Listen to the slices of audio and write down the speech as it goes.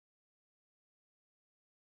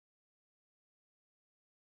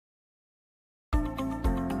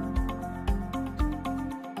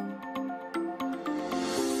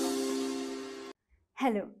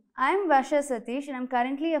Hello, I am Varsha Sathish and I am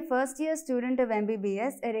currently a first year student of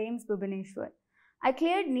MBBS at AIIMS Bhubaneswar. I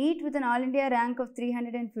cleared NEET with an All India rank of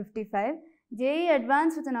 355, JEE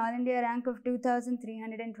Advanced with an All India rank of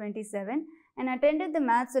 2327 and attended the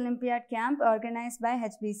Maths Olympiad camp organized by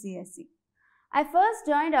HBCSE. I first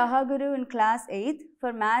joined AhaGuru in class 8th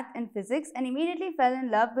for math and physics and immediately fell in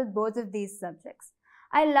love with both of these subjects.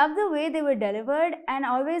 I loved the way they were delivered and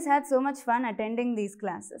always had so much fun attending these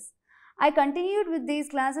classes. I continued with these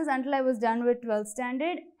classes until I was done with 12th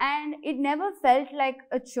standard and it never felt like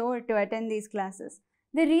a chore to attend these classes.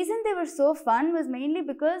 The reason they were so fun was mainly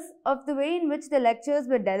because of the way in which the lectures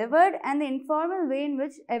were delivered and the informal way in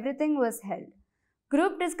which everything was held.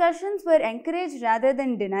 Group discussions were encouraged rather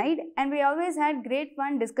than denied and we always had great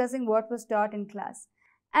fun discussing what was taught in class.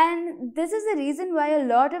 And this is the reason why a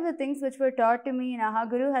lot of the things which were taught to me in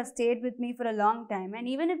AhaGuru have stayed with me for a long time, and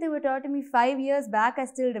even if they were taught to me 5 years back, I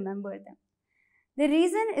still remember them. The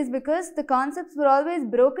reason is because the concepts were always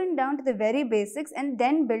broken down to the very basics and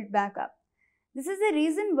then built back up. This is the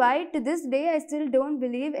reason why to this day I still don't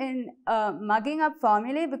believe in mugging up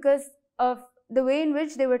formulae because of the way in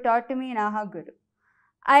which they were taught to me in AhaGuru.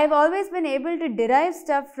 I have always been able to derive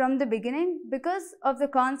stuff from the beginning because of the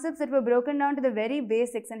concepts that were broken down to the very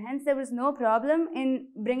basics, and hence there was no problem in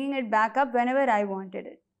bringing it back up whenever I wanted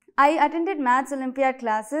it. I attended Maths Olympiad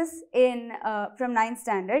classes from 9th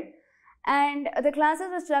standard, and the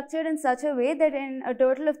classes were structured in such a way that in a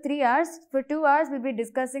total of 3 hours, for 2 hours we'd be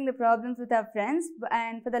discussing the problems with our friends,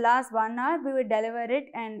 and for the last 1 hour we would deliver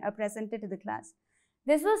it and present it to the class.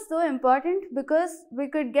 This was so important because we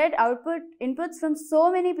could get inputs from so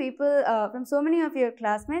many people, from so many of your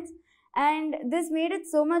classmates, and this made it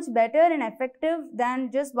so much better and effective than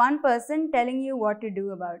just one person telling you what to do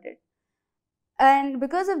about it. And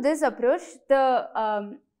because of this approach,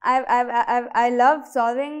 I love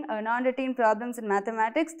solving non-routine problems in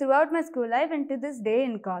mathematics throughout my school life and to this day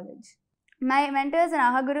in college. My mentors in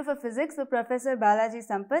AhaGuru for physics were Professor Balaji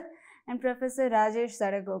Sampath and Professor Rajesh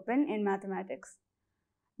Saragopan in mathematics.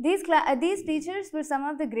 These teachers were some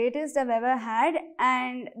of the greatest I've ever had,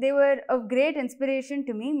 and they were of great inspiration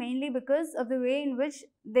to me, mainly because of the way in which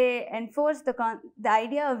they enforced the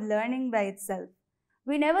idea of learning by itself.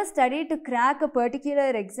 We never studied to crack a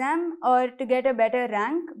particular exam or to get a better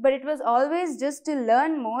rank, but it was always just to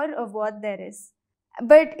learn more of what there is.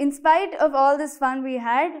 But in spite of all this fun we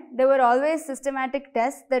had, there were always systematic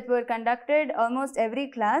tests that were conducted almost every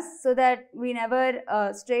class so that we never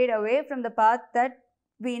strayed away from the path that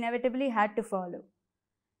we inevitably had to follow.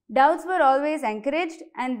 Doubts were always encouraged,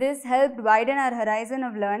 and this helped widen our horizon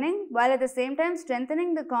of learning while at the same time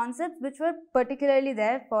strengthening the concepts which were particularly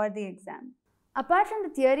there for the exam. Apart from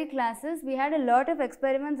the theory classes, we had a lot of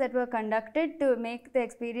experiments that were conducted to make the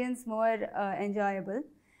experience more enjoyable.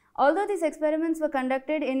 Although these experiments were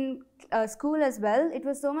conducted in school as well, it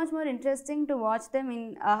was so much more interesting to watch them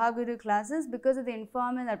in AhaGuru classes because of the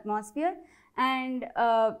informal atmosphere and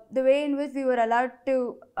the way in which we were allowed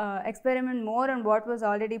to experiment more on what was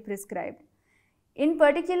already prescribed. In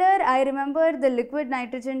particular, I remember the liquid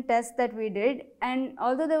nitrogen test that we did, and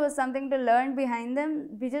although there was something to learn behind them,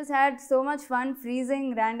 we just had so much fun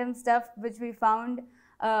freezing random stuff which we found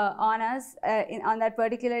on us on that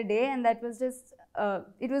particular day, and that was just,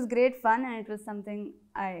 it was great fun and it was something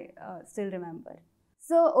I still remember.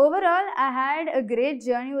 So overall, I had a great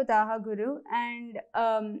journey with AhaGuru, and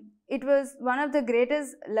it was one of the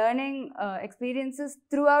greatest learning experiences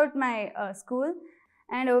throughout my school,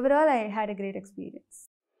 and overall I had a great experience.